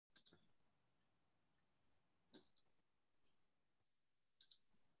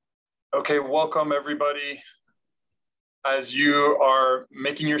Okay, welcome everybody. As you are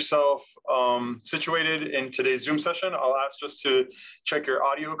making yourself situated in today's Zoom session, I'll ask just to check your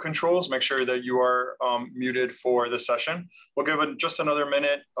audio controls, make sure that you are muted for the session. We'll give it just another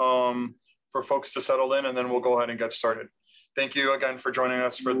minute for folks to settle in, and then we'll go ahead and get started. Thank you again for joining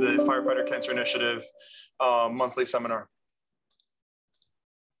us for the Firefighter Cancer Initiative monthly seminar.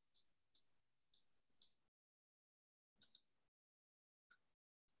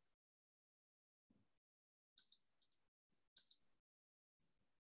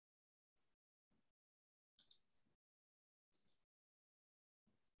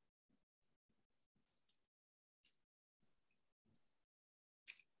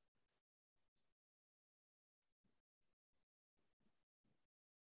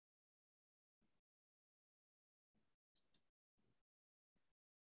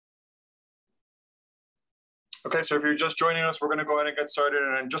 Okay, so if you're just joining us, we're going to go ahead and get started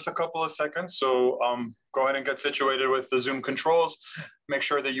in just a couple of seconds. So go ahead and get situated with the Zoom controls. Make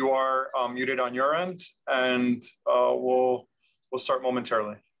sure that you are muted on your end, and we'll start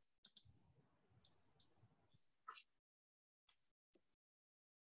momentarily.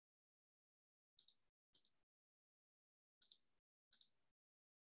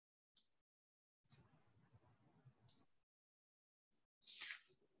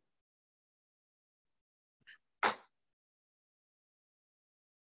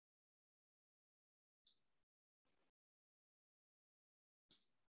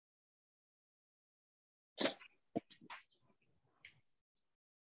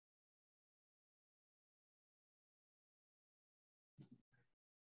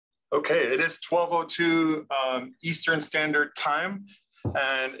 Okay, it is 12:02 Eastern Standard Time,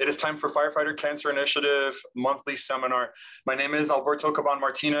 and it is time for Firefighter Cancer Initiative monthly seminar. My name is Alberto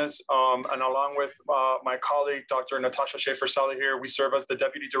Caban-Martinez, and along with my colleague, Dr. Natasha Schaefer-Sally here, we serve as the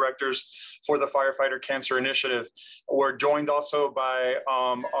Deputy Directors for the Firefighter Cancer Initiative. We're joined also by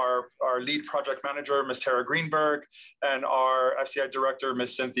our lead project manager, Ms. Tara Greenberg, and our FCI Director,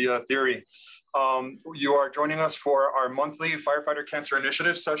 Ms. Cynthia Theory. You are joining us for our monthly Firefighter Cancer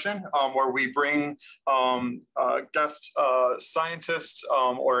Initiative session, where we bring guest scientists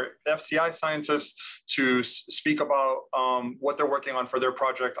or FCI scientists to speak about what they're working on for their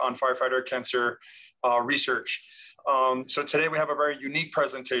project on firefighter cancer research. So today we have a very unique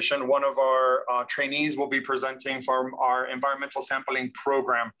presentation. One of our trainees will be presenting from our environmental sampling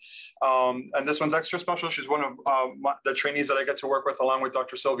program. And this one's extra special. She's one of the trainees that I get to work with along with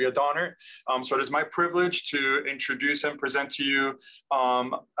Dr. Sylvia Donner. So it is my privilege to introduce and present to you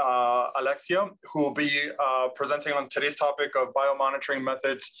Alexia, who will be presenting on today's topic of biomonitoring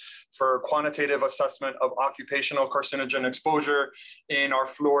methods for quantitative assessment of occupational carcinogen exposure in our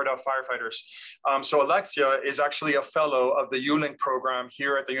Florida firefighters. So Alexia is actually a fellow of the ULINK program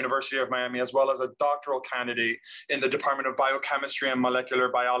here at the University of Miami, as well as a doctoral candidate in the Department of Biochemistry and Molecular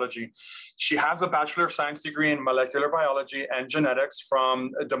Biology. She has a Bachelor of Science degree in Molecular Biology and Genetics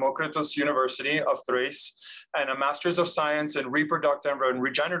from Demokritos University of Thrace, and a Master's of Science in Reproductive and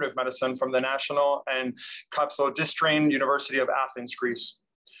Regenerative Medicine from the National and Kapsodistrian University of Athens, Greece.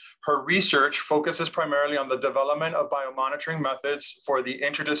 Her research focuses primarily on the development of biomonitoring methods for the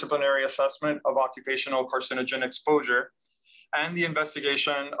interdisciplinary assessment of occupational carcinogen exposure and the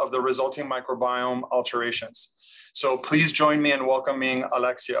investigation of the resulting microbiome alterations. So please join me in welcoming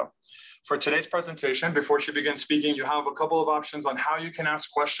Alexia. For today's presentation, before she begins speaking, you have a couple of options on how you can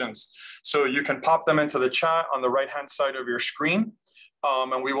ask questions. So you can pop them into the chat on the right-hand side of your screen,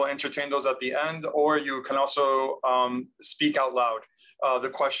 and we will entertain those at the end, or you can also speak out loud the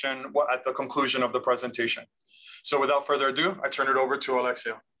question at the conclusion of the presentation. So without further ado, I turn it over to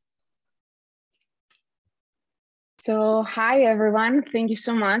Alexia. So hi, everyone. Thank you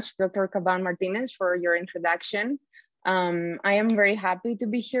so much, Dr. Caban-Martinez, for your introduction. I am very happy to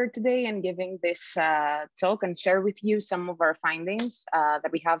be here today and giving this talk and share with you some of our findings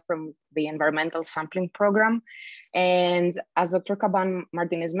that we have from the environmental sampling program. And as Dr.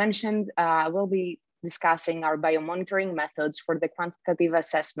 Caban-Martinez mentioned, we'll be discussing our biomonitoring methods for the quantitative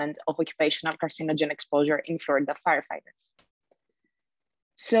assessment of occupational carcinogen exposure in Florida firefighters.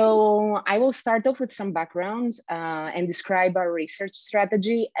 So I will start off with some background and describe our research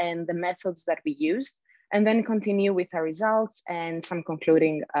strategy and the methods that we used, and then continue with our results and some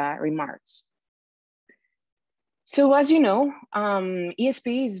concluding remarks. So as you know,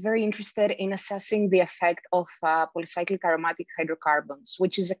 ESP is very interested in assessing the effect of polycyclic aromatic hydrocarbons,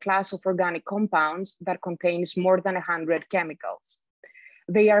 which is a class of organic compounds that contains more than 100 chemicals.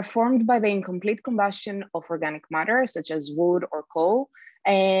 They are formed by the incomplete combustion of organic matter, such as wood or coal.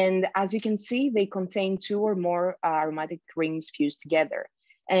 And as you can see, they contain two or more aromatic rings fused together.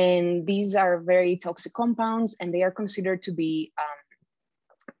 And these are very toxic compounds, and they are considered to be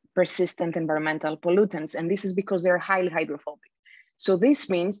persistent environmental pollutants. And this is because they're highly hydrophobic. So this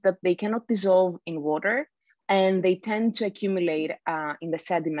means that they cannot dissolve in water, and they tend to accumulate in the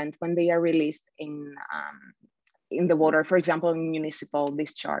sediment when they are released in the water, for example, in municipal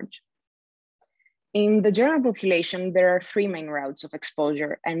discharge. In the general population, there are three main routes of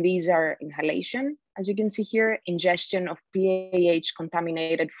exposure, and these are inhalation, as you can see here, ingestion of PAH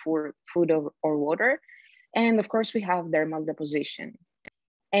contaminated food or water, and of course we have dermal deposition.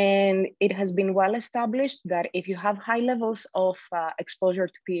 And it has been well established that if you have high levels of exposure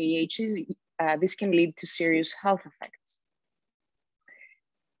to PAHs, this can lead to serious health effects.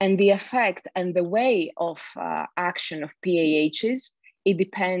 And the effect and the way of action of PAHs, it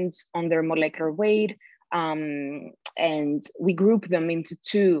depends on their molecular weight, and we group them into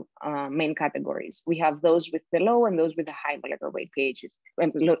two main categories. We have those with the low and those with the high molecular weight PAHs,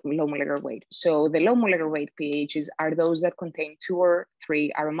 low molecular weight. So the low molecular weight PAHs are those that contain 2 or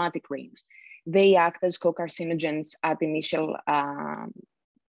 3 aromatic rings. They act as co-carcinogens at initial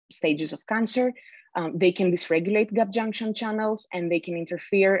stages of cancer. They can dysregulate gap junction channels, and they can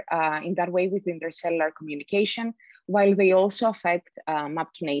interfere in that way with intercellular communication, while they also affect MAP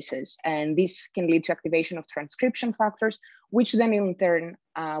kinases. And this can lead to activation of transcription factors, which then in turn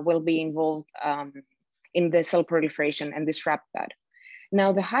will be involved in the cell proliferation and disrupt that.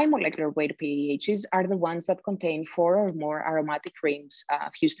 Now, the high molecular weight PAHs are the ones that contain 4 or more aromatic rings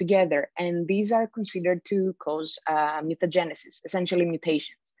fused together. And these are considered to cause mutagenesis, essentially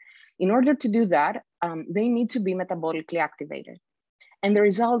mutations. In order to do that, they need to be metabolically activated. And the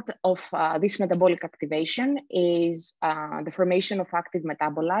result of this metabolic activation is the formation of active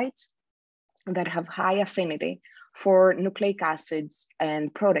metabolites that have high affinity for nucleic acids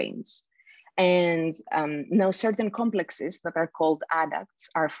and proteins. And now certain complexes that are called adducts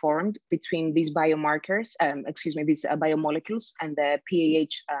are formed between these biomarkers, these biomolecules and the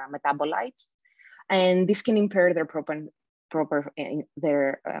PAH metabolites. And this can impair their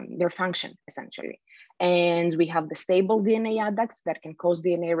their function, essentially. And we have the stable DNA adducts that can cause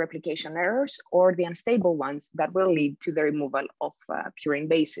DNA replication errors, or the unstable ones that will lead to the removal of purine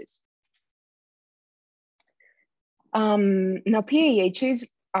bases. Now, PAHs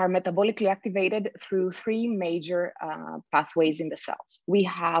are metabolically activated through 3 major pathways in the cells. We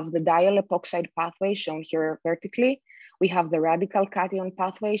have the diol epoxide pathway shown here vertically. We have the radical cation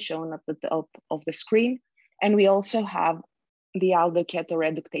pathway shown at the top of the screen. And we also have the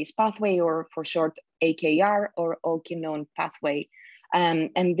aldoketoreductase pathway, or for short AKR, or oquinone pathway.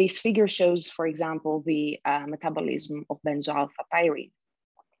 And this figure shows, for example, the metabolism of benzoalpha-pyrene.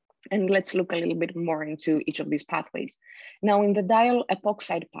 And let's look a little bit more into each of these pathways. Now, in the diol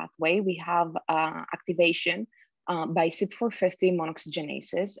epoxide pathway, we have activation by CYP450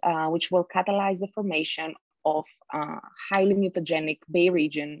 monoxygenases, which will catalyze the formation of highly mutagenic Bay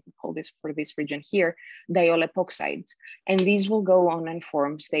region, we call this for this region here, diol epoxides. And these will go on and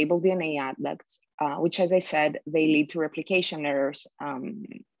form stable DNA adducts, which, as I said, they lead to replication errors.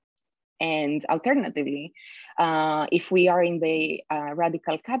 And alternatively, if we are in the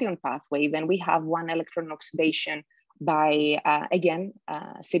radical cation pathway, then we have 1 electron oxidation by, again,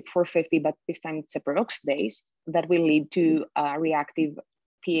 CYP450, but this time it's a peroxidase that will lead to reactive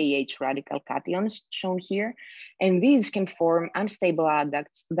PAH radical cations shown here. And these can form unstable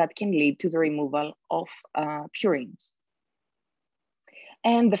adducts that can lead to the removal of purines.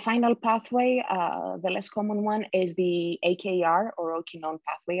 And the final pathway, the less common one, is the AKR or oquinone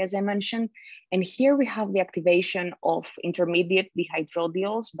pathway, as I mentioned. And here we have the activation of intermediate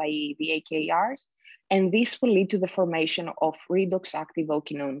dihydrodiols by the AKRs. And this will lead to the formation of redox active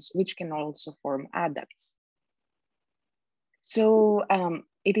oquinones, which can also form adducts. So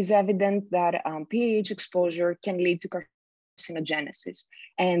it is evident that PAH exposure can lead to carcinogenesis,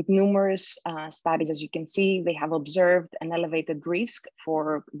 and numerous studies, as you can see, they have observed an elevated risk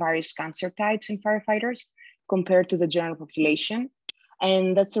for various cancer types in firefighters compared to the general population.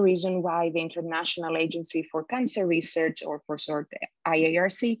 And that's the reason why the International Agency for Cancer Research, or for short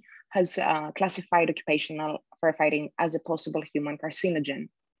IARC, has classified occupational firefighting as a possible human carcinogen.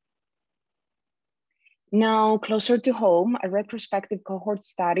 Now, closer to home, a retrospective cohort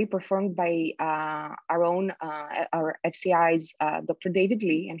study performed by our FCI's Dr. David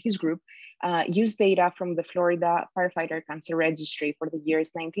Lee and his group used data from the Florida Firefighter Cancer Registry for the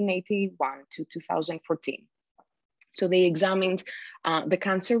years 1981 to 2014. So they examined the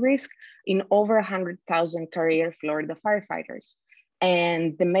cancer risk in over 100,000 career Florida firefighters.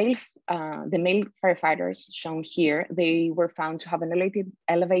 And the male firefighters shown here, they were found to have an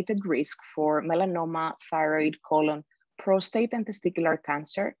elevated risk for melanoma, thyroid, colon, prostate and testicular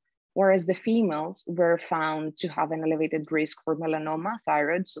cancer, whereas the females were found to have an elevated risk for melanoma,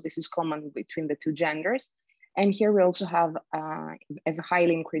 thyroid. So this is common between the two genders. And here we also have a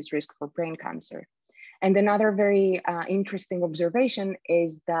highly increased risk for brain cancer. And another very interesting observation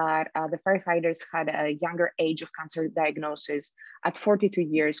is that the firefighters had a younger age of cancer diagnosis at 42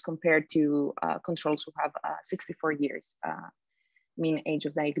 years compared to controls who have 64 years mean age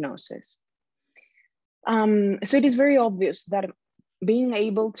of diagnosis. So it is very obvious that being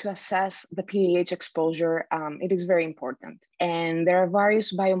able to assess the PAH exposure, it is very important. And there are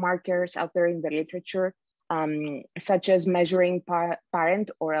various biomarkers out there in the literature, such as measuring parent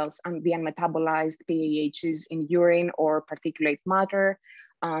or else the unmetabolized PAHs in urine or particulate matter.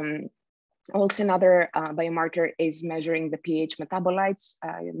 Also another biomarker is measuring the pH metabolites,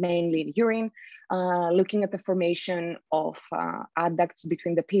 mainly in urine, looking at the formation of adducts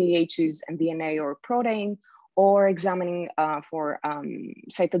between the PAHs and DNA or protein, or examining for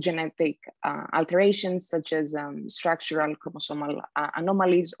cytogenetic alterations such as structural chromosomal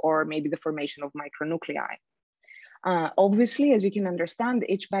anomalies, or maybe the formation of micronuclei. Obviously, as you can understand,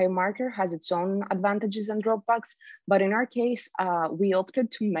 each biomarker has its own advantages and drawbacks, but in our case, we opted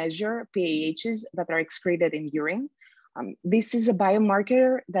to measure PAHs that are excreted in urine. This is a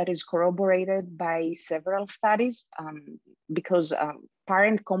biomarker that is corroborated by several studies because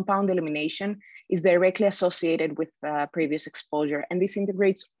parent compound elimination is directly associated with previous exposure, and this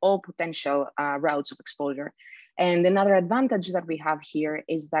integrates all potential routes of exposure. And another advantage that we have here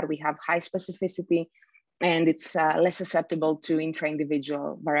is that we have high specificity, and it's less susceptible to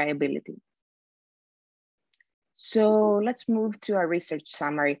intra-individual variability. So let's move to our research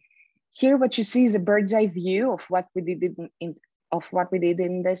summary. Here, what you see is a bird's eye view of what we did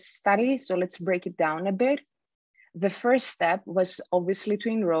in this study. So let's break it down a bit. The first step was obviously to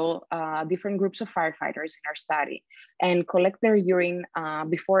enroll different groups of firefighters in our study and collect their urine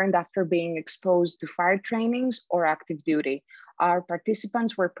before and after being exposed to fire trainings or active duty. Our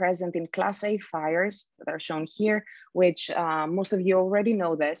participants were present in Class A fires that are shown here, which most of you already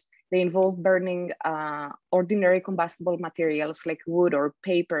know this. They involve burning ordinary combustible materials like wood or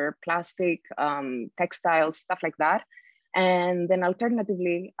paper, plastic, textiles, stuff like that. And then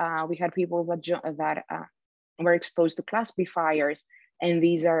alternatively, we had people that were exposed to Class B fires. And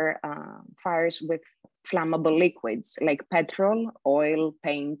these are fires with flammable liquids like petrol, oil,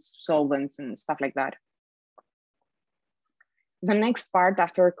 paints, solvents, and stuff like that. The next part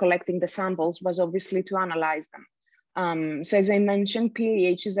after collecting the samples was obviously to analyze them. So as I mentioned,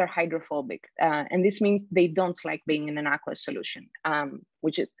 PAHs are hydrophobic, and this means they don't like being in an aqueous solution,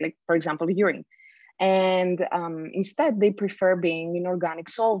 which is like, for example, urine. And instead, they prefer being in organic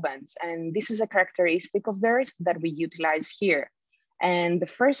solvents. And this is a characteristic of theirs that we utilize here. And the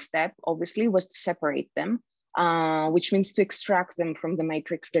first step, obviously, was to separate them, which means to extract them from the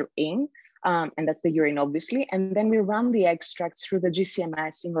matrix they're in. And that's the urine, obviously. And then we run the extracts through the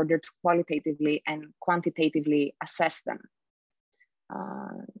GCMS in order to qualitatively and quantitatively assess them.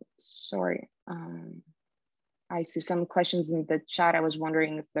 I see some questions in the chat. I was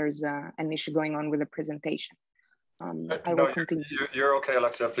wondering if there's an issue going on with the presentation. I will continue. You're okay,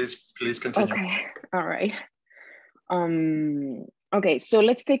 Alexia. Please continue. Okay, all right. Okay, so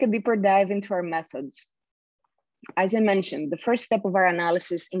let's take a deeper dive into our methods. As I mentioned, the first step of our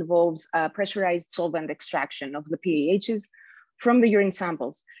analysis involves pressurized solvent extraction of the PAHs from the urine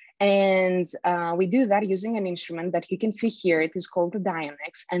samples. And we do that using an instrument that you can see here. It is called the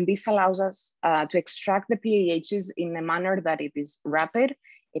Dionex, and this allows us to extract the PAHs in a manner that it is rapid,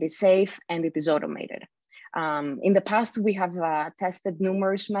 it is safe, and it is automated. In the past, we have tested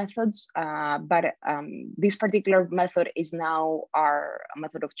numerous methods, but this particular method is now our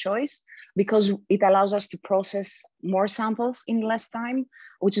method of choice because it allows us to process more samples in less time,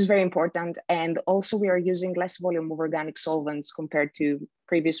 which is very important. And also we are using less volume of organic solvents compared to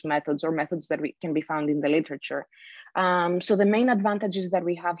previous methods or methods that can be found in the literature. So the main advantages that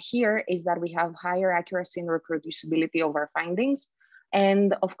we have here is that we have higher accuracy and reproducibility of our findings.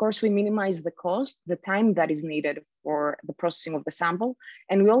 And of course, we minimize the cost, the time that is needed for the processing of the sample.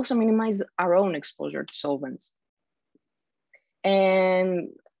 And we also minimize our own exposure to solvents. And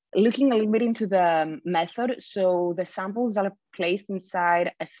looking a little bit into the method, so the samples are placed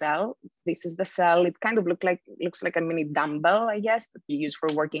inside a cell. This is the cell. It kind of looks like a mini dumbbell, I guess, that you use for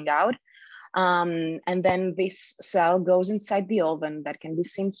working out. And then this cell goes inside the oven that can be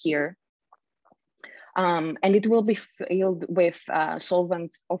seen here. And it will be filled with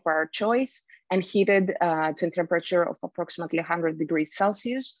solvent of our choice and heated to a temperature of approximately 100 degrees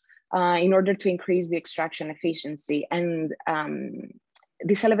Celsius in order to increase the extraction efficiency. And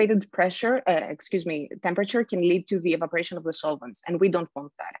this elevated temperature can lead to the evaporation of the solvents, and we don't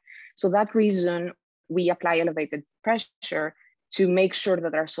want that. So that reason, we apply elevated pressure to make sure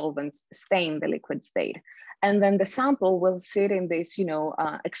that our solvents stay in the liquid state. And then the sample will sit in this,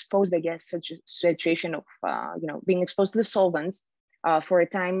 exposed, I guess, situation of, being exposed to the solvents for a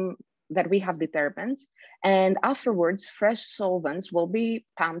time that we have determined. And afterwards, fresh solvents will be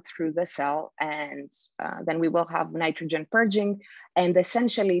pumped through the cell, and then we will have nitrogen purging. And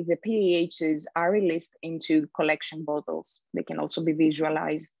essentially, the PAHs are released into collection bottles. They can also be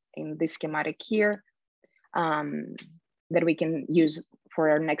visualized in this schematic here that we can use for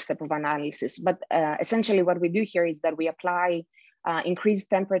our next step of analysis. But essentially what we do here is that we apply increased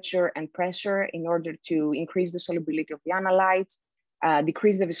temperature and pressure in order to increase the solubility of the analytes,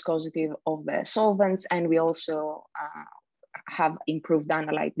 decrease the viscosity of the solvents, and we also have improved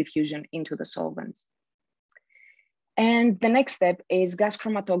analyte diffusion into the solvents. And the next step is gas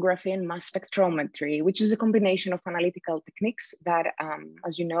chromatography and mass spectrometry, which is a combination of analytical techniques that,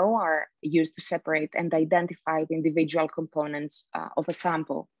 as you know, are used to separate and identify the individual components of a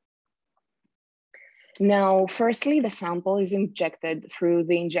sample. Now, firstly, the sample is injected through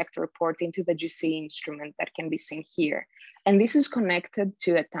the injector port into the GC instrument that can be seen here. And this is connected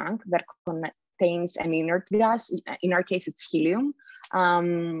to a tank that contains an inert gas. In our case, it's helium.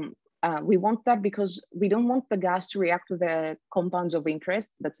 We want that because we don't want the gas to react to the compounds of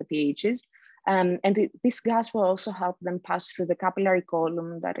interest, that's the pHs. This gas will also help them pass through the capillary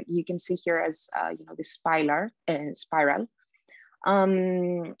column that you can see here as this spiral. And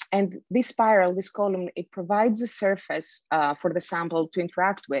this spiral, this column, it provides a surface for the sample to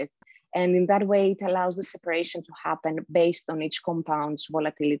interact with. And in that way, it allows the separation to happen based on each compound's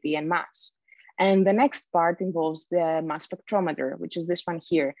volatility and mass. And the next part involves the mass spectrometer, which is this one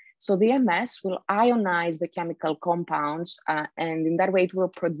here. So the MS will ionize the chemical compounds, and in that way it will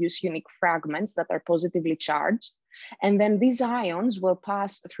produce unique fragments that are positively charged. And then these ions will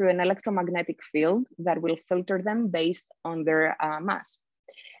pass through an electromagnetic field that will filter them based on their mass.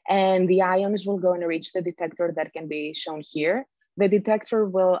 And the ions will go and reach the detector that can be shown here. The detector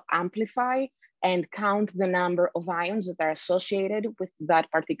will amplify and count the number of ions that are associated with that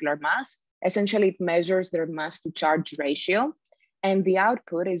particular mass. Essentially, it measures their mass to charge ratio. And the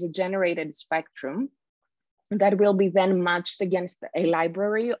output is a generated spectrum that will be then matched against a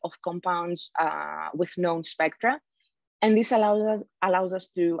library of compounds with known spectra. And this allows us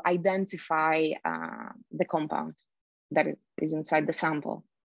to identify the compound that is inside the sample.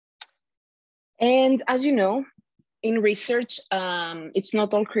 And as you know, in research, it's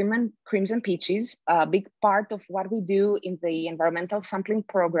not all creams and peaches. A big part of what we do in the environmental sampling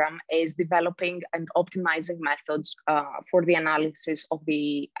program is developing and optimizing methods for the analysis of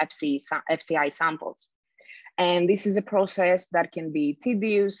the FCI samples. And this is a process that can be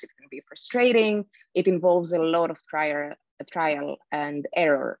tedious, it can be frustrating, it involves a lot of trial and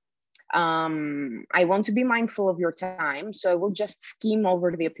error. I want to be mindful of your time, so I will just skim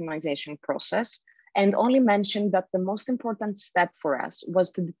over the optimization process and only mention that the most important step for us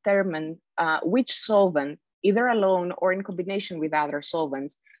was to determine which solvent, either alone or in combination with other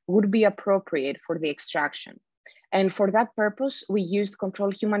solvents, would be appropriate for the extraction. And for that purpose, we used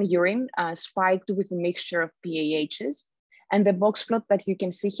controlled human urine spiked with a mixture of PAHs. And the box plot that you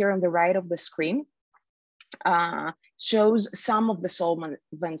can see here on the right of the screen shows some of the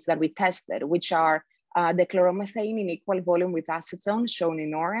solvents that we tested, which are the chloromethane in equal volume with acetone, shown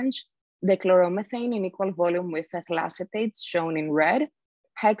in orange, the chloromethane in equal volume with ethyl acetates, shown in red,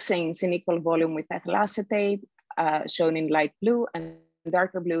 hexanes in equal volume with ethyl acetate, shown in light blue, and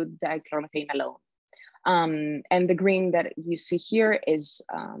darker blue, dichloromethane alone. And the green that you see here is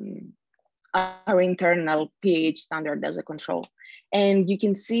our internal pH standard as a control. And you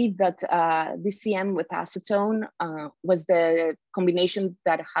can see that DCM with acetone was the combination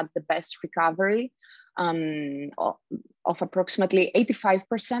that had the best recovery of approximately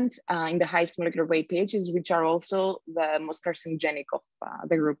 85% in the highest molecular weight pHs, which are also the most carcinogenic of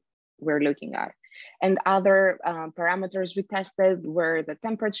the group we're looking at. And other parameters we tested were the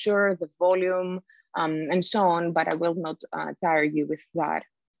temperature, the volume, and so on, but I will not tire you with that.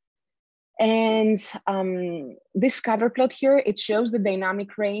 And this scatter plot here, it shows the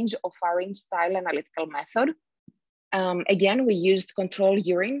dynamic range of our in-style analytical method. Again, we used controlled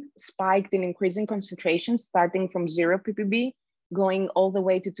urine spiked in increasing concentrations, starting from 0 ppb, going all the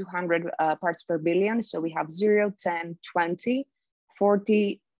way to 200 parts per billion. So we have 0, 10, 20,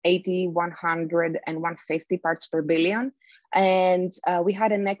 40, 80, 100, and 150 parts per billion. And we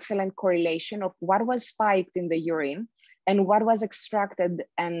had an excellent correlation of what was spiked in the urine and what was extracted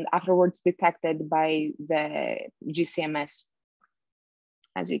and afterwards detected by the GCMS.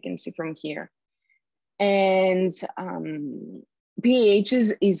 as you can see from here. And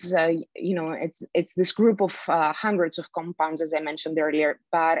PAHs is, it's this group of hundreds of compounds, as I mentioned earlier,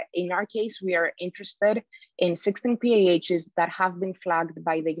 but in our case, we are interested in 16 PAHs that have been flagged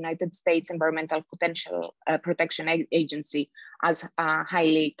by the United States Environmental Protection Agency as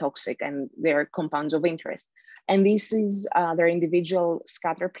highly toxic, and they're compounds of interest. And this is their individual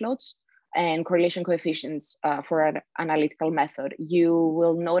scatter plots and correlation coefficients for an analytical method. You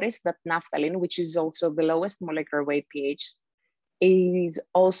will notice that naphthalene, which is also the lowest molecular weight pH, is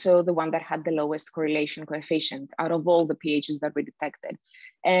also the one that had the lowest correlation coefficient out of all the pHs that we detected.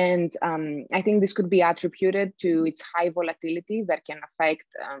 And I think this could be attributed to its high volatility that can affect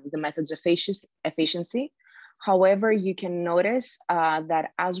the method's efficiency. However, you can notice that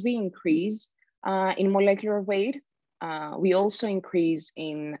as we increase in molecular weight, we also increase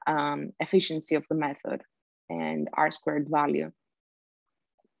in efficiency of the method and R-squared value.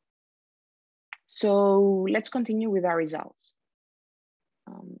 So let's continue with our results.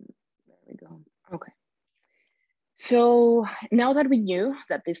 There we go. Okay. So now that we knew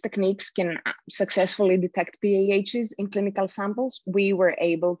that these techniques can successfully detect PAHs in clinical samples, we were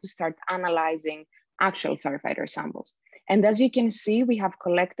able to start analyzing actual firefighter samples. And as you can see, we have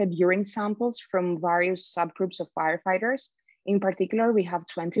collected urine samples from various subgroups of firefighters. In particular, we have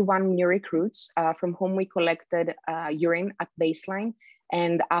 21 new recruits from whom we collected urine at baseline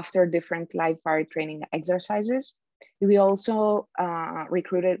and after different live fire training exercises. We also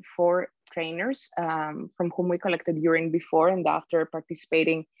recruited 4 trainers from whom we collected urine before and after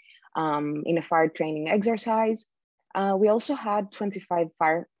participating in a fire training exercise. We also had 25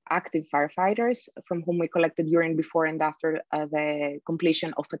 active firefighters from whom we collected urine before and after the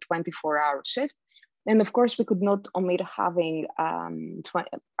completion of a 24-hour shift. And of course, we could not omit having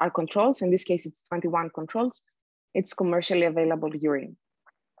our controls. In this case, it's 21 controls. It's commercially available urine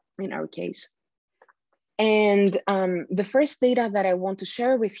in our case. And the first data that I want to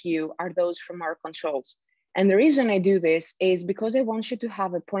share with you are those from our controls. And the reason I do this is because I want you to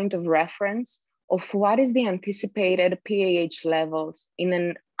have a point of reference of what is the anticipated PAH levels in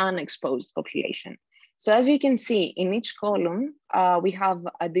an unexposed population. So as you can see, in each column, we have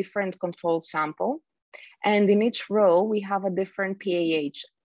a different control sample. And in each row, we have a different PAH.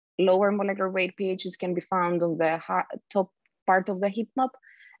 Lower molecular weight PAHs can be found on the top part of the heat map,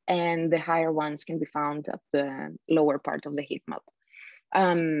 and the higher ones can be found at the lower part of the heat map.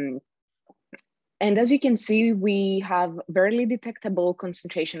 And as you can see, we have barely detectable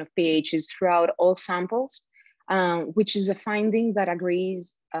concentration of PAHs throughout all samples, which is a finding that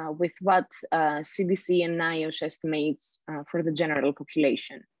agrees with what CDC and NIOSH estimates for the general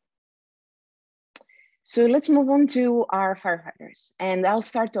population. So let's move on to our firefighters. And I'll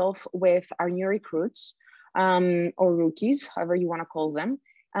start off with our new recruits or rookies, however you want to call them.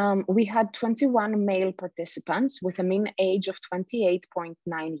 We had 21 male participants with a mean age of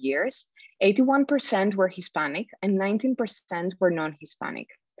 28.9 years. 81% were Hispanic and 19% were non-Hispanic.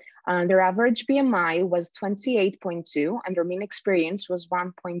 Their average BMI was 28.2 and their mean experience was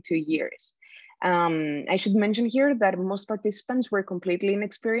 1.2 years. I should mention here that most participants were completely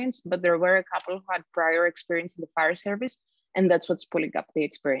inexperienced, but there were a couple who had prior experience in the fire service, and that's what's pulling up the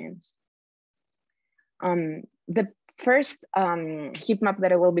experience. The first heat map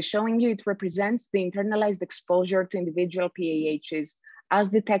that I will be showing you, it represents the internalized exposure to individual PAHs as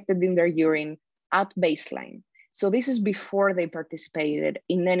detected in their urine at baseline. So this is before they participated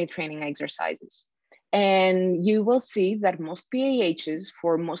in any training exercises. And you will see that most PAHs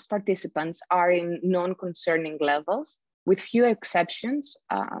for most participants are in non-concerning levels, with few exceptions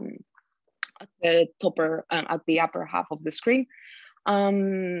at the upper half of the screen.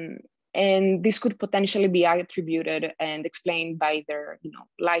 And this could potentially be attributed and explained by their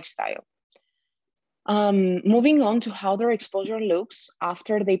lifestyle. Moving on to how their exposure looks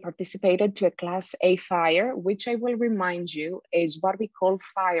after they participated to a Class A fire, which I will remind you is what we call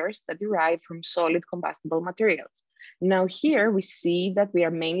fires that derive from solid combustible materials. Now here we see that we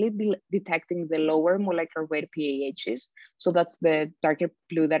are mainly detecting the lower molecular weight PAHs. So that's the darker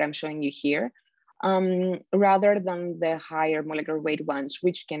blue that I'm showing you here, rather than the higher molecular weight ones,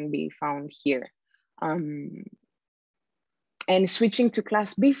 which can be found here. And switching to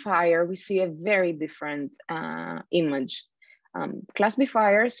Class B fire, we see a very different image. Class B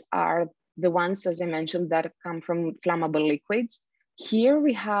fires are the ones, as I mentioned, that come from flammable liquids. Here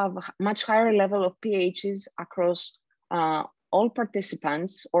we have much higher level of PAHs across all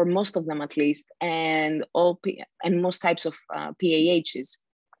participants, or most of them at least, and most types of PAHs.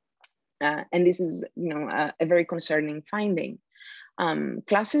 And this is a very concerning finding.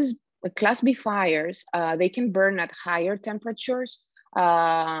 Class B fires, they can burn at higher temperatures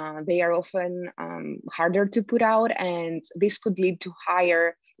They are often harder to put out, and this could lead to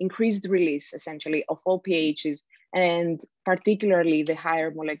increased release, essentially, of all pHs, and particularly the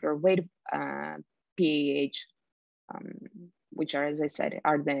higher molecular weight PAH, which are, as I said,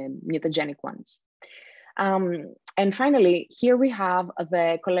 are the mutagenic ones. And finally, here we have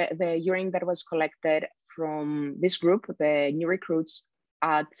the urine that was collected from this group, the new recruits,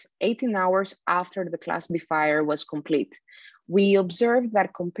 at 18 hours after the Class B fire was complete. We observed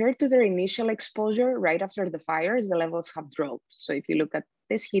that compared to their initial exposure right after the fires, the levels have dropped. So if you look at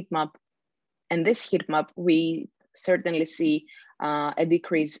this heat map and this heat map, we certainly see a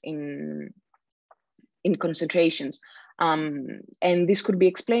decrease in concentrations. And this could be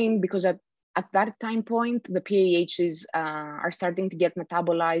explained because at that time point, the PAHs are starting to get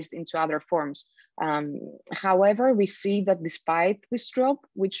metabolized into other forms. However, we see that despite this drop,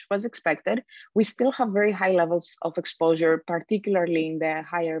 which was expected, we still have very high levels of exposure, particularly in the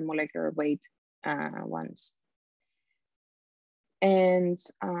higher molecular weight ones. And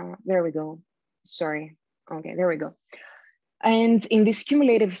there we go. Sorry. Okay, there we go. And in this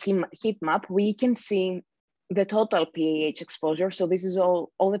cumulative heat map, we can see the total PAH exposure. So this is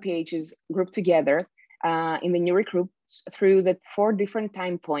all the PAHs grouped together in the new recruits through the 4 different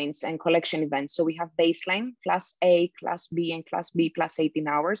time points and collection events. So we have baseline, Class A, Class B, and Class B plus 18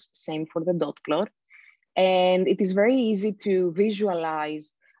 hours, same for the dot plot. And it is very easy to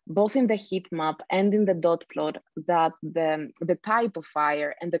visualize both in the heat map and in the dot plot that the type of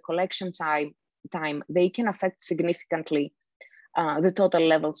fire and the collection time, they can affect significantly the total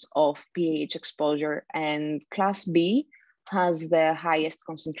levels of PAH exposure, and Class B has the highest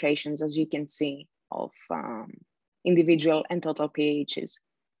concentrations, as you can see, of individual and total PAHs.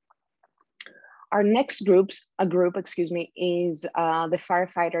 Our next group, is the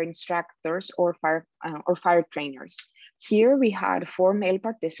firefighter instructors or fire trainers. Here we had 4 male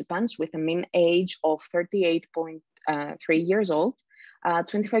participants with a mean age of 38.3 years old.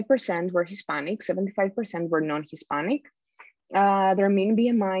 25% were Hispanic, 75% were non-Hispanic. Their mean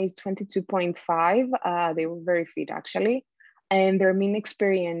BMI is 22.5. They were very fit, actually. And their mean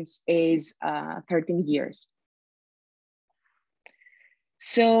experience is 13 years.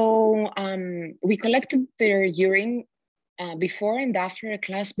 So we collected their urine before and after a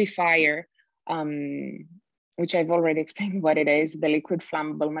Class B fire, which I've already explained what it is, the liquid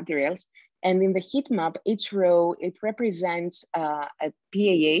flammable materials. And in the heat map, each row, it represents a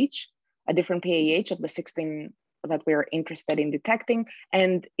PAH, a different PAH of the 16 that we're interested in detecting.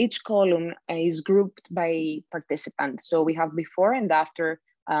 And each column is grouped by participant. So we have before and after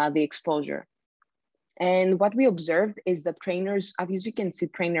the exposure. And what we observed is that trainers, as you can see,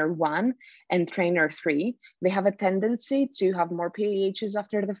 trainer 1 and trainer 3, they have a tendency to have more PAHs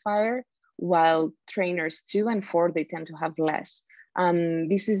after the fire, while trainers 2 and 4, they tend to have less.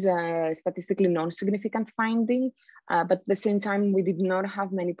 This is a statistically non-significant finding, but at the same time, we did not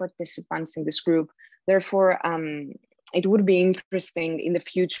have many participants in this group. Therefore, it would be interesting in the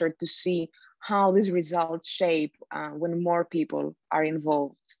future to see how these results shape when more people are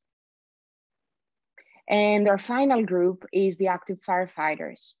involved. And our final group is the active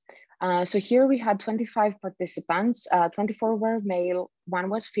firefighters. So here we had 25 participants, 24 were male, 1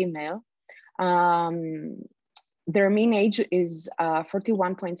 was female. Their mean age is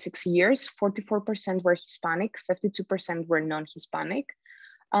 41.6 years, 44% were Hispanic, 52% were non-Hispanic.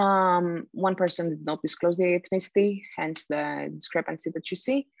 1% did not disclose the ethnicity, hence the discrepancy that you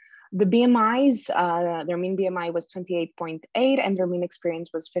see. The BMIs, their mean BMI was 28.8 and their mean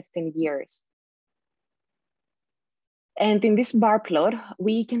experience was 15 years. And in this bar plot,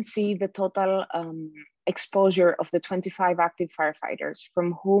 we can see the total exposure of the 25 active firefighters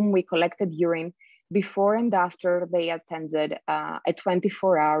from whom we collected urine before and after they attended a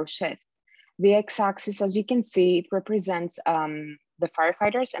 24-hour shift. The x-axis, as you can see, it represents the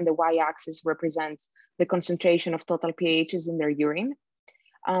firefighters, and the y-axis represents the concentration of total PAHs in their urine.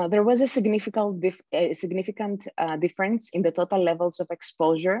 There was a significant difference in the total levels of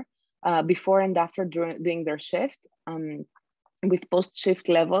exposure before and after doing their shift, with post-shift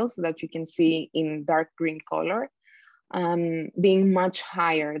levels that you can see in dark green color, being much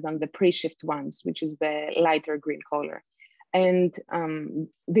higher than the pre-shift ones, which is the lighter green color. And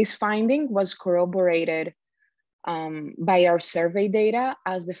this finding was corroborated by our survey data,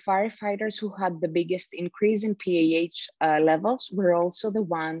 as the firefighters who had the biggest increase in PAH levels were also the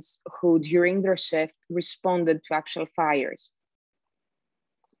ones who during their shift responded to actual fires.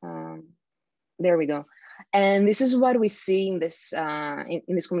 There we go. And this is what we see in this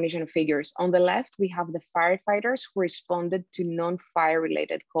combination of figures. On the left, we have the firefighters who responded to non-fire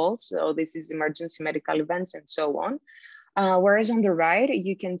related calls. So this is emergency medical events and so on. Whereas on the right,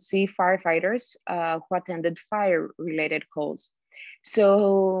 you can see firefighters who attended fire-related calls.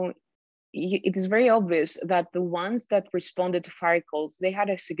 So it is very obvious that the ones that responded to fire calls, they had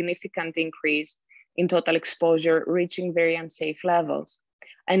a significant increase in total exposure, reaching very unsafe levels.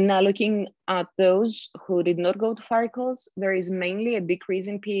 And now looking at those who did not go to fire calls, there is mainly a decrease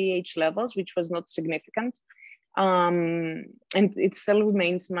in PAH levels, which was not significant. And it still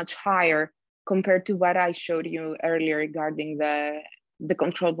remains much higher compared to what I showed you earlier regarding the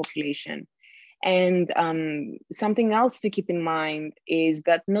control population. And something else to keep in mind is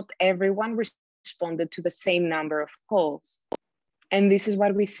that not everyone responded to the same number of calls. And this is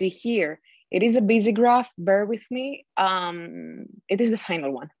what we see here. It is a busy graph, bear with me. It is the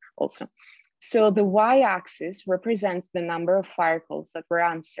final one also. So the y-axis represents the number of fire calls that were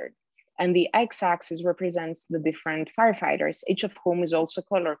answered. And the x-axis represents the different firefighters, each of whom is also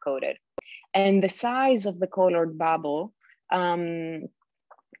color-coded. And the size of the colored bubble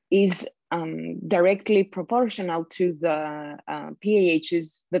is directly proportional to the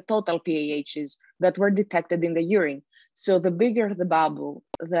PAHs, the total PAHs that were detected in the urine. So the bigger the bubble,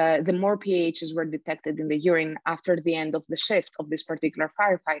 the more PAHs were detected in the urine after the end of the shift of this particular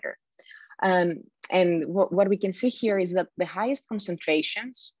firefighter. And what we can see here is that the highest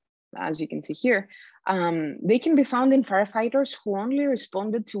concentrations, as you can see here, they can be found in firefighters who only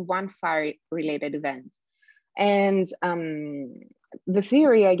responded to one fire-related event. And the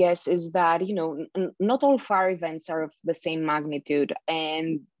theory, I guess, is that, you know, not all fire events are of the same magnitude.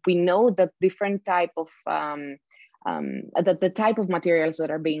 And we know that different type of, that the type of materials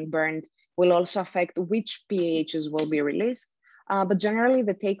that are being burned will also affect which PAHs will be released. But generally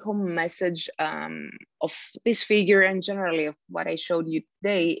the take-home message of this figure and generally of what I showed you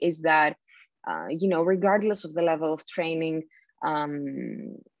today is that, you know, regardless of the level of training,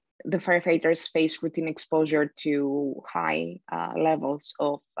 the firefighters face routine exposure to high levels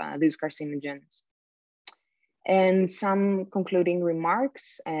of these carcinogens. And some concluding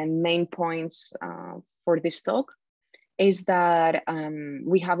remarks and main points for this talk is that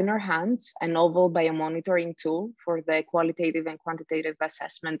we have in our hands a novel biomonitoring tool for the qualitative and quantitative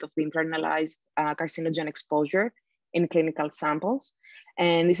assessment of the internalized carcinogen exposure in clinical samples.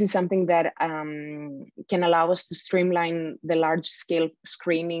 And this is something that can allow us to streamline the large scale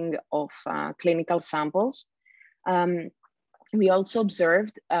screening of clinical samples. We also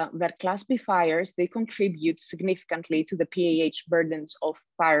observed that Class B fires, they contribute significantly to the PAH burdens of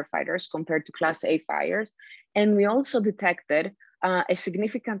firefighters compared to Class A fires. And we also detected a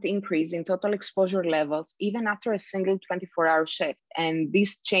significant increase in total exposure levels, even after a single 24-hour shift. And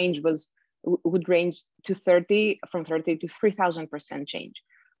this change would range to from 30 to 3,000% change,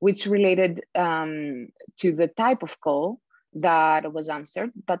 which related to the type of call that was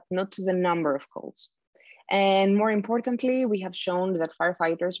answered, but not to the number of calls. And more importantly, we have shown that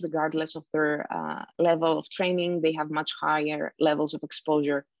firefighters, regardless of their level of training, they have much higher levels of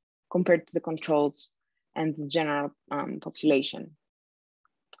exposure compared to the controls and the general population.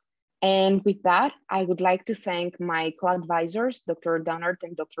 And with that, I would like to thank my co-advisors, Dr. Donert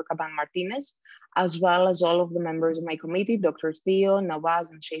and Dr. Caban-Martinez, as well as all of the members of my committee, Drs. Theo, Nawaz,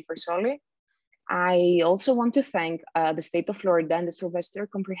 and Schaefer-Solly. I also want to thank the state of Florida and the Sylvester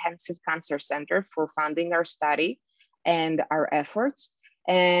Comprehensive Cancer Center for funding our study and our efforts.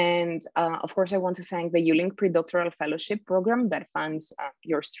 And of course, I want to thank the ULink Predoctoral Fellowship Program that funds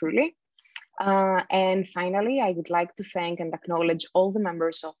yours truly. And finally, I would like to thank and acknowledge all the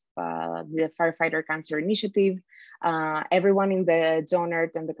members of the Firefighter Cancer Initiative, everyone in the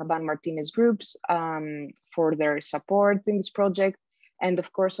Donert and the Caban-Martinez groups for their support in this project. And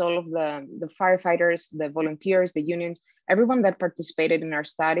of course, all of the firefighters, the volunteers, the unions, everyone that participated in our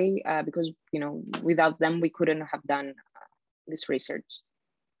study, because, you know, without them, we couldn't have done this research.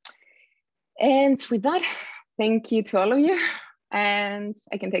 And with that, thank you to all of you. And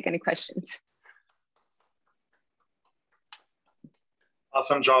I can take any questions.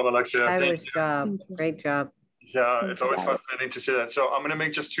 Awesome job, Alexia. Fabulous job. Great job. Yeah, it's always fascinating to see that. So I'm going to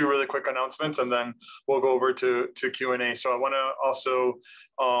make just two really quick announcements and then we'll go over to Q&A. So I want to also,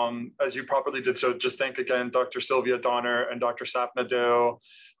 as you properly did so, just thank again Dr. Sylvia Donner and Dr. Sapna Deo,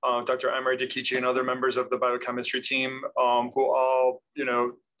 Dr. Emery Dikichi and other members of the biochemistry team who all, you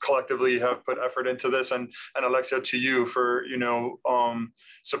know, collectively have put effort into this, and Alexia, to you for, you know,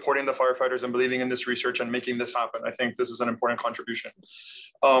 supporting the firefighters and believing in this research and making this happen. I think this is an important contribution.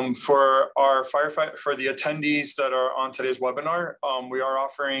 For our for the attendees that are on today's webinar, we are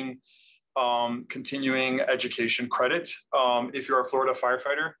offering continuing education credit. If you're a Florida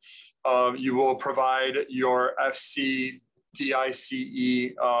firefighter, you will provide your FCDICE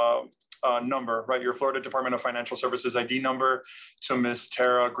number, right? Your Florida Department of Financial Services ID number to Ms.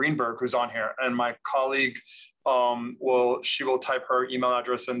 Tara Greenberg, who's on here. And my colleague she will type her email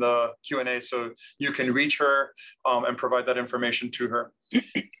address in the Q&A so you can reach her and provide that information to her.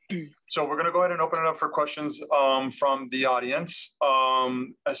 So we're going to go ahead and open it up for questions from the audience.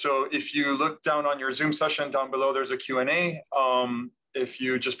 So if you look down on your Zoom session down below, there's a Q&A. If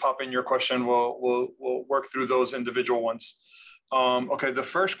you just pop in your question, we'll work through those individual ones. Okay, the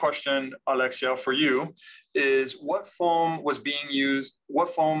first question, Alexia, for you is what foam was being used? What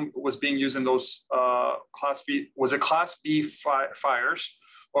foam was being used in those Class B? Was it Class B fires,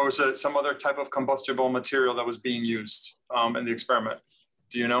 or was it some other type of combustible material that was being used in the experiment?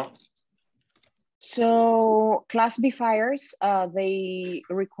 Do you know? So Class B fires, they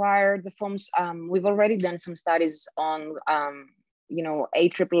require the foams. We've already done some studies on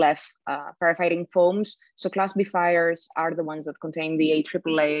AFFF firefighting foams. So Class B fires are the ones that contain the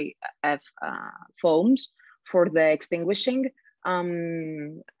AFFF foams for the extinguishing.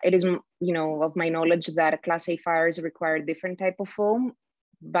 It is, of my knowledge that Class A fires require different type of foam,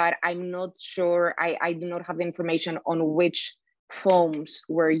 but I'm not sure. I do not have the information on which foams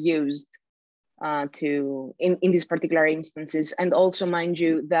were used in these particular instances. And also mind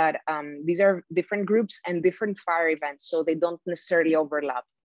you that these are different groups and different fire events, so they don't necessarily overlap.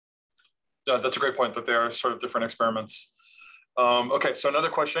 Yeah, that's a great point that they are sort of different experiments. Okay, so another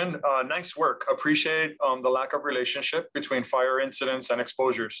question, nice work. Appreciate the lack of relationship between fire incidents and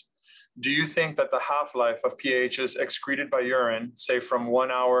exposures. Do you think that the half-life of PAHs excreted by urine, say from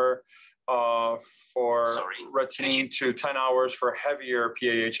 1 hour for routine to 10 hours for heavier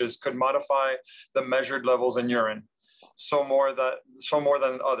PAHs could modify the measured levels in urine, so more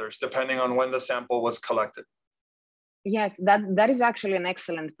than others, depending on when the sample was collected? Yes, that is actually an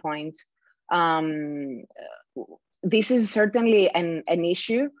excellent point. This is certainly an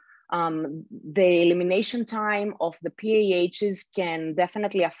issue. The elimination time of the PAHs can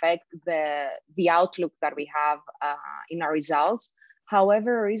definitely affect the outlook that we have in our results.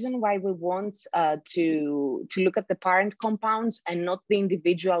 However, a reason why we want to look at the parent compounds and not the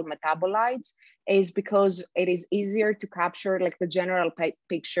individual metabolites is because it is easier to capture like the general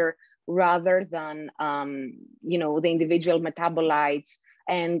picture rather than the individual metabolites.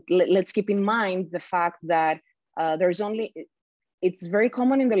 And let's keep in mind the fact that it's very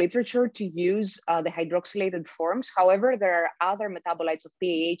common in the literature to use the hydroxylated forms. However, there are other metabolites of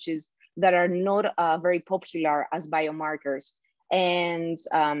PAHs that are not very popular as biomarkers. And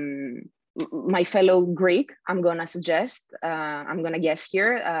my fellow Greek, I'm gonna guess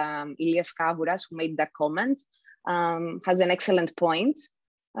here, Ilias Kavouras, who made that comment, has an excellent point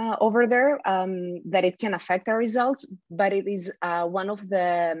over there, that it can affect our results, but it is one of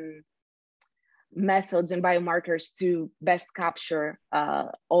the methods and biomarkers to best capture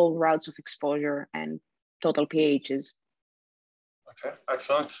all routes of exposure and total PAHs. Okay,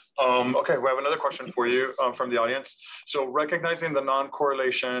 excellent. Okay, we have another question for you from the audience. So recognizing the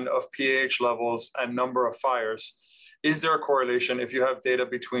non-correlation of PAH levels and number of fires, is there a correlation if you have data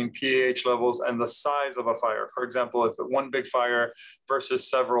between PAH levels and the size of a fire? For example, if one big fire versus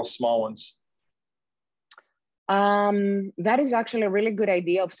several small ones? That is actually a really good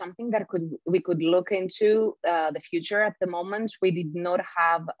idea of something that we could look into the future. At the moment, we did not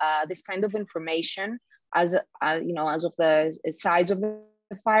have this kind of information as of the size of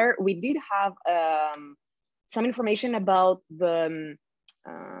the fire. We did have some information about the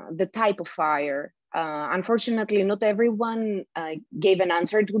type of fire. Unfortunately, not everyone gave an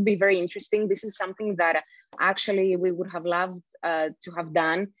answer. It would be very interesting. This is something that actually we would have loved to have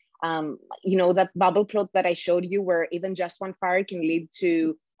done. That bubble plot that I showed you, where even just one fire can lead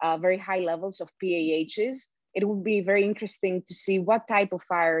to very high levels of PAHs. It would be very interesting to see what type of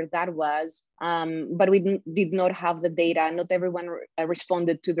fire that was, but we did not have the data. Not everyone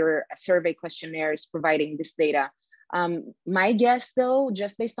responded to their survey questionnaires providing this data. My guess, though,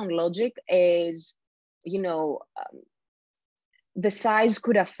 just based on logic, is, the size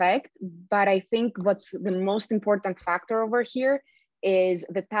could affect, but I think what's the most important factor over here is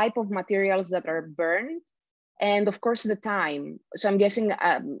the type of materials that are burned, and of course the time. So I'm guessing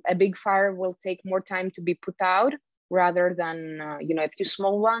a big fire will take more time to be put out rather than a few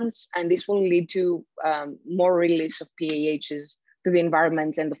small ones, and this will lead to more release of PAHs to the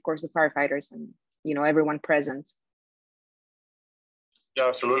environment and of course the firefighters and everyone present. Yeah,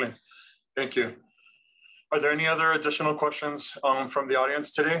 absolutely. Thank you. Are there any other additional questions from the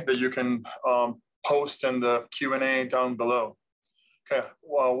audience today that you can post in the Q&A down below? Okay,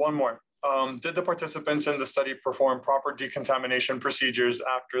 well, one more. Did the participants in the study perform proper decontamination procedures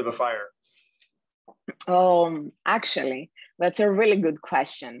after the fire? Actually, that's a really good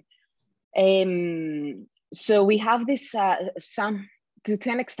question. So we have this, to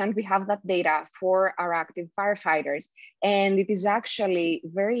an extent, we have that data for our active firefighters. And it is actually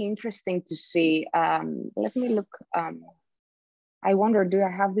very interesting to see. Let me look. I wonder, do I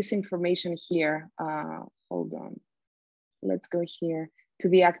have this information here? Hold on. Let's go here to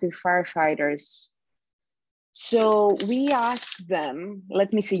the active firefighters. So we asked them,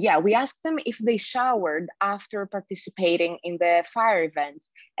 let me see. Yeah, we asked them if they showered after participating in the fire events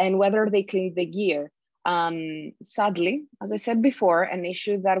and whether they cleaned the gear. Sadly, as I said before, an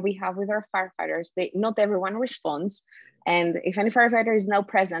issue that we have with our firefighters, not everyone responds. And if any firefighter is now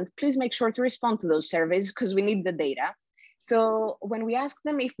present, please make sure to respond to those surveys because we need the data. So when we asked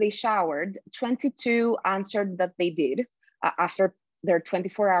them if they showered, 22 answered that they did after their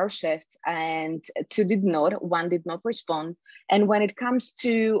 24-hour shifts, and 2 did not, 1 did not respond. And when it comes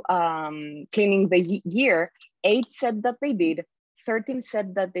to cleaning the gear, 8 said that they did, 13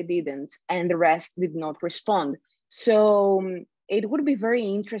 said that they didn't, and the rest did not respond. So it would be very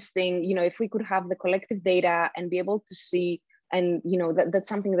interesting, if we could have the collective data and be able to see, and that's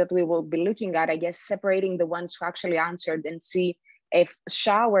something that we will be looking at, I guess, separating the ones who actually answered and see if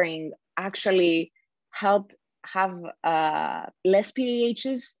showering actually helped have less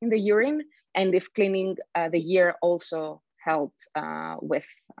PAHs in the urine, and if cleaning the gear also helped with,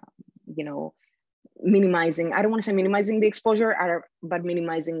 minimizing, I don't want to say minimizing the exposure, but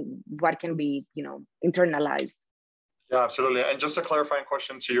minimizing what can be, internalized. Yeah, absolutely. And just a clarifying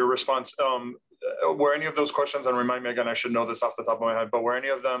question to your response, were any of those questions, and remind me again, I should know this off the top of my head, but were any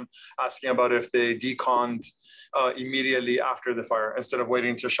of them asking about if they deconned immediately after the fire instead of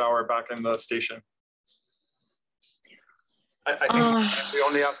waiting to shower back in the station? I think we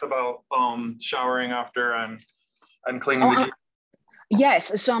only asked about showering after and cleaning the gear.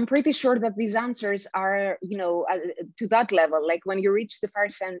 Yes, so I'm pretty sure that these answers are, to that level. Like when you reach the fire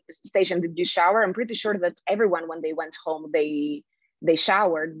station, did you shower? I'm pretty sure that everyone, when they went home, they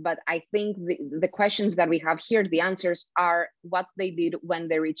showered. But I think the questions that we have here, the answers are what they did when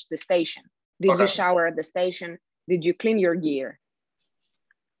they reached the station. Did you shower at the station? Did you clean your gear?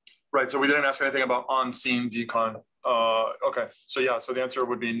 Right, so we didn't ask anything about on-scene decon. Okay, so yeah, so the answer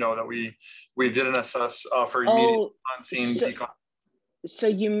would be no, that we didn't assess for immediate on-scene decon. So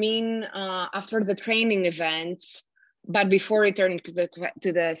you mean after the training events, but before returning to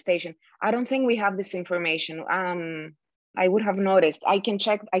the station? I don't think we have this information. I would have noticed. I can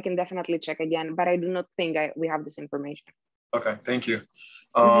check. I can definitely check again, but I do not think we have this information. Okay, thank you.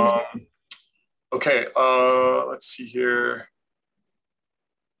 Okay, let's see here.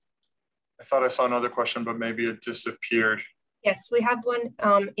 I thought I saw another question, but maybe it disappeared. Yes, we have one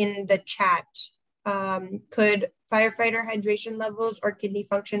in the chat. Could firefighter hydration levels or kidney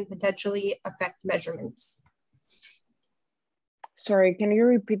function potentially affect measurements? Sorry, can you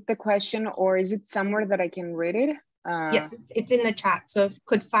repeat the question, or is it somewhere that I can read it? Yes, it's in the chat. So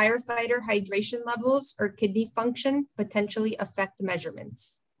could firefighter hydration levels or kidney function potentially affect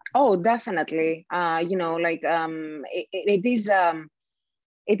measurements? Oh, definitely.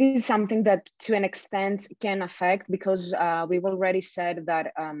 It is something that to an extent can affect, because we've already said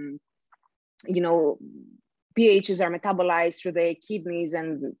that, PAHs are metabolized through the kidneys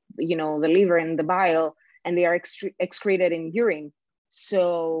and, the liver and the bile, and they are excreted in urine.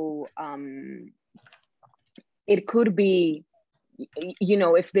 So it could be,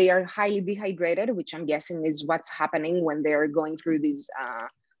 if they are highly dehydrated, which I'm guessing is what's happening when they're going through these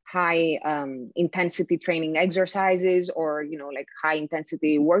high intensity training exercises, or like high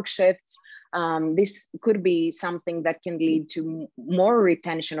intensity work shifts. This could be something that can lead to more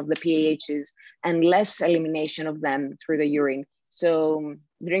retention of the PAHs and less elimination of them through the urine. So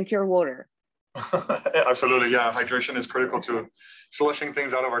drink your water. Absolutely, yeah. Hydration is critical to flushing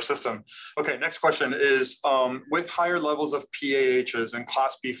things out of our system. Okay, next question is, with higher levels of PAHs and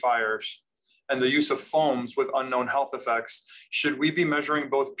Class B fires, and the use of foams with unknown health effects, should we be measuring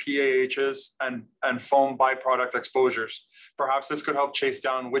both PAHs and foam byproduct exposures? Perhaps this could help chase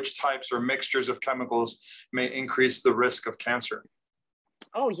down which types or mixtures of chemicals may increase the risk of cancer.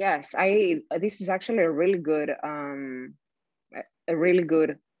 Oh yes, this is actually a really good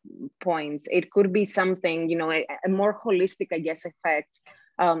point. It could be something, a more holistic, I guess,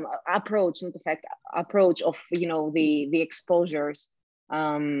 approach of, the exposures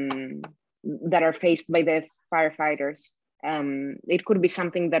that are faced by the firefighters. It could be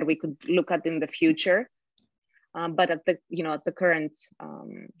something that we could look at in the future, but at the current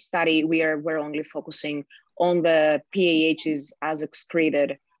study, we're only focusing on the PAHs as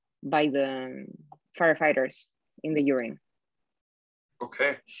excreted by the firefighters in the urine.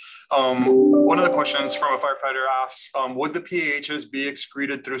 Okay. One of the questions from a firefighter asks, would the PAHs be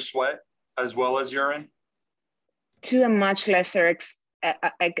excreted through sweat as well as urine? To a much lesser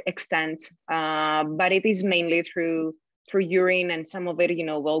extent, but it is mainly through urine, and some of it,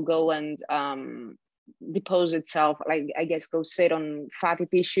 will go and depose itself, like I guess go sit on fatty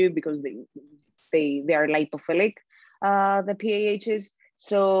tissue because they are lipophilic, the PAHs.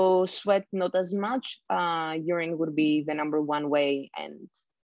 So sweat not as much. Urine would be the number one way, and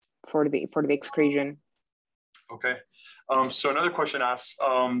for the excretion. Okay. So another question asks,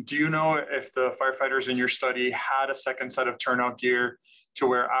 do you know if the firefighters in your study had a second set of turnout gear to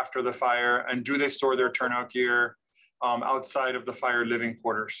wear after the fire, and do they store their turnout gear outside of the fire living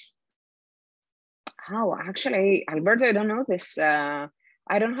quarters? Oh, actually, Alberto, I don't know this.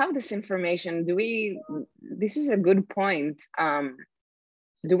 I don't have this information. This is a good point.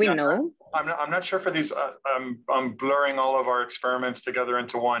 Do we know? I'm not sure for these. I'm blurring all of our experiments together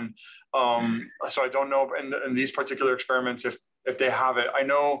into one. So I don't know in these particular experiments if they have it. I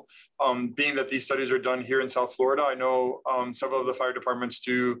know, being that these studies are done here in South Florida, I know several of the fire departments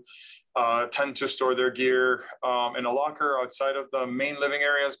do tend to store their gear in a locker outside of the main living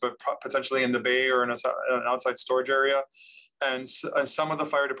areas, but potentially in the bay or in an outside storage area. And some of the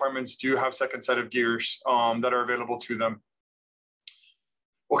fire departments do have second set of gears that are available to them.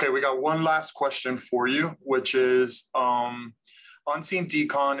 Okay, we got one last question for you, which is on-scene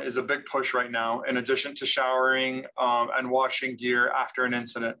decon is a big push right now, in addition to showering and washing gear after an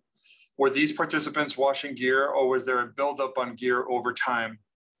incident. Were these participants washing gear, or was there a buildup on gear over time?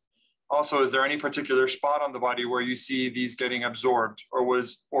 Also, is there any particular spot on the body where you see these getting absorbed, or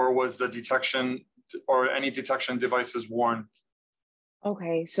was the detection or any detection devices worn?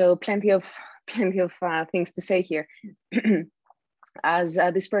 Okay, so plenty of things to say here. As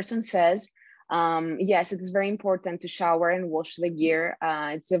this person says, yes, it is very important to shower and wash the gear.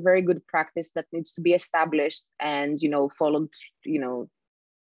 It's a very good practice that needs to be established and followed, to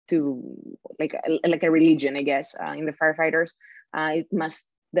like a religion, I guess, in the firefighters. It must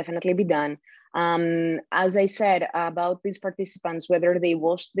definitely be done. As I said about these participants, whether they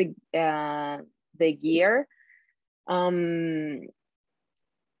wash the gear,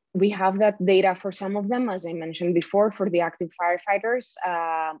 we have that data for some of them, as I mentioned before, for the active firefighters.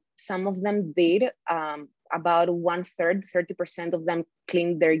 Some of them did, about 1/3, 30% of them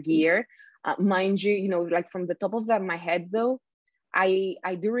cleaned their gear. Mind you, like from the top of my head though,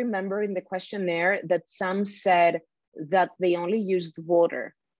 I do remember in the questionnaire that some said that they only used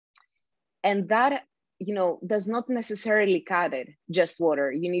water. And that, does not necessarily cut it, just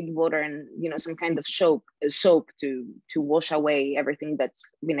water. You need water and, some kind of soap to wash away everything that's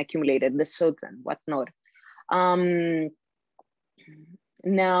been accumulated, the soot and whatnot.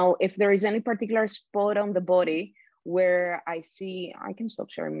 Now, if there is any particular spot on the body where I can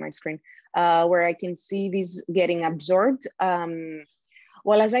stop sharing my screen, where I can see these getting absorbed.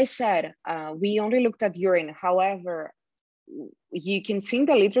 Well, as I said, we only looked at urine. However, you can see in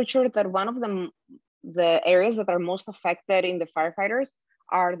the literature that one of the areas that are most affected in the firefighters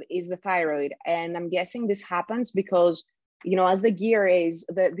is the thyroid. And I'm guessing this happens because, as the gear is,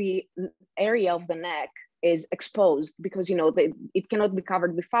 the area of the neck is exposed because, it cannot be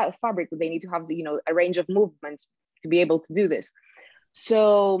covered with fabric. They need to have, a range of movements to be able to do this.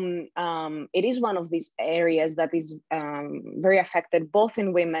 So it is one of these areas that is very affected both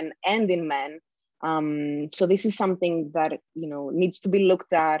in women and in men. So this is something that, needs to be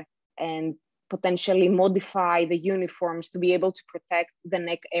looked at and potentially modify the uniforms to be able to protect the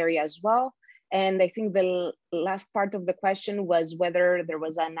neck area as well. And I think the last part of the question was whether there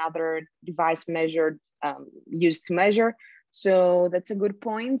was another device used to measure. So that's a good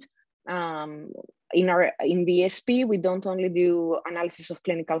point. In the SP, we don't only do analysis of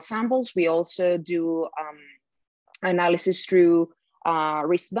clinical samples, we also do analysis through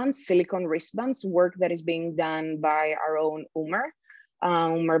wristbands, silicone wristbands, work that is being done by our own Umar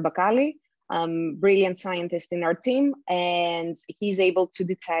Bakali. Brilliant scientist in our team, and he's able to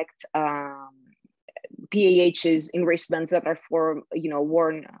detect PAHs in wristbands that are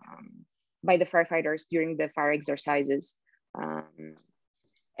worn by the firefighters during the fire exercises.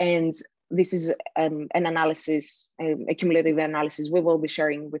 And this is an analysis, a cumulative analysis we will be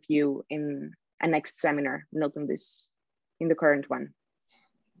sharing with you in a next seminar, not in the current one.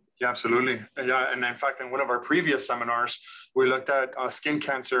 Yeah, absolutely. Yeah, and in fact, in one of our previous seminars, we looked at skin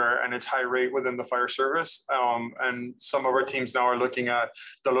cancer and its high rate within the fire service. And some of our teams now are looking at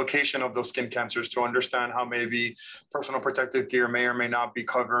the location of those skin cancers to understand how maybe personal protective gear may or may not be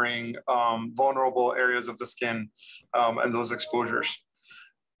covering vulnerable areas of the skin and those exposures.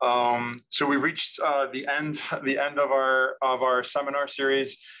 So we reached the end of our seminar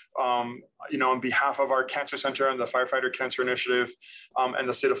series. On behalf of our Cancer Center and the Firefighter Cancer Initiative and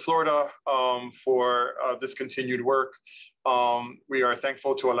the state of Florida for this continued work. We are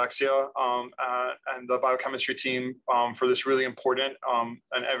thankful to Alexia and the biochemistry team for this really important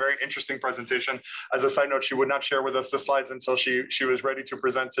and a very interesting presentation. As a side note, she would not share with us the slides until she was ready to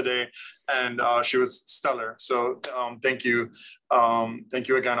present today, and she was stellar. So thank you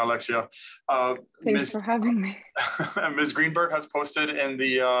again, Alexia. Thanks for having me. Ms. Greenberg has posted in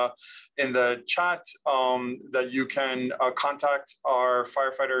the chat that you can contact our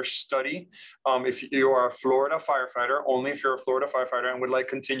firefighter study if you are a Florida firefighter, only if you're a Florida firefighter and would like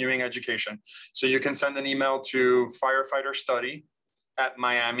continuing education. So you can send an email to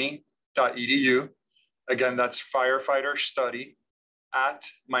firefighterstudy@miami.edu. Again, that's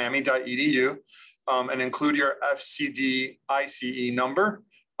firefighterstudy@miami.edu, and include your FCD ICE number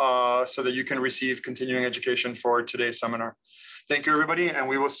so that you can receive continuing education for today's seminar. Thank you, everybody, and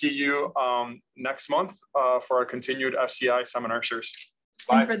we will see you next month for our continued FCI seminar series.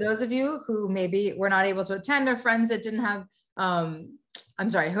 Bye. And for those of you who maybe were not able to attend, or friends that didn't have,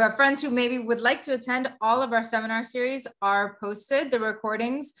 who have friends who maybe would like to attend, all of our seminar series are posted, the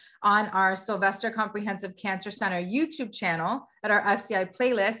recordings, on our Sylvester Comprehensive Cancer Center YouTube channel at our FCI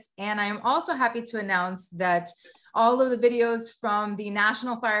playlist. And I am also happy to announce that all of the videos from the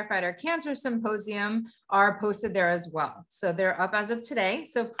National Firefighter Cancer Symposium are posted there as well. So they're up as of today,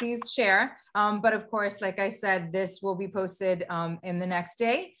 so please share. But of course, like I said, this will be posted in the next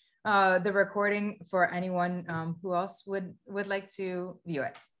day, the recording, for anyone who else would like to view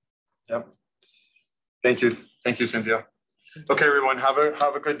it. Yep. Thank you, Cynthia. Okay, everyone, have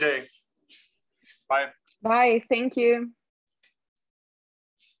a good day. Bye. Bye, thank you.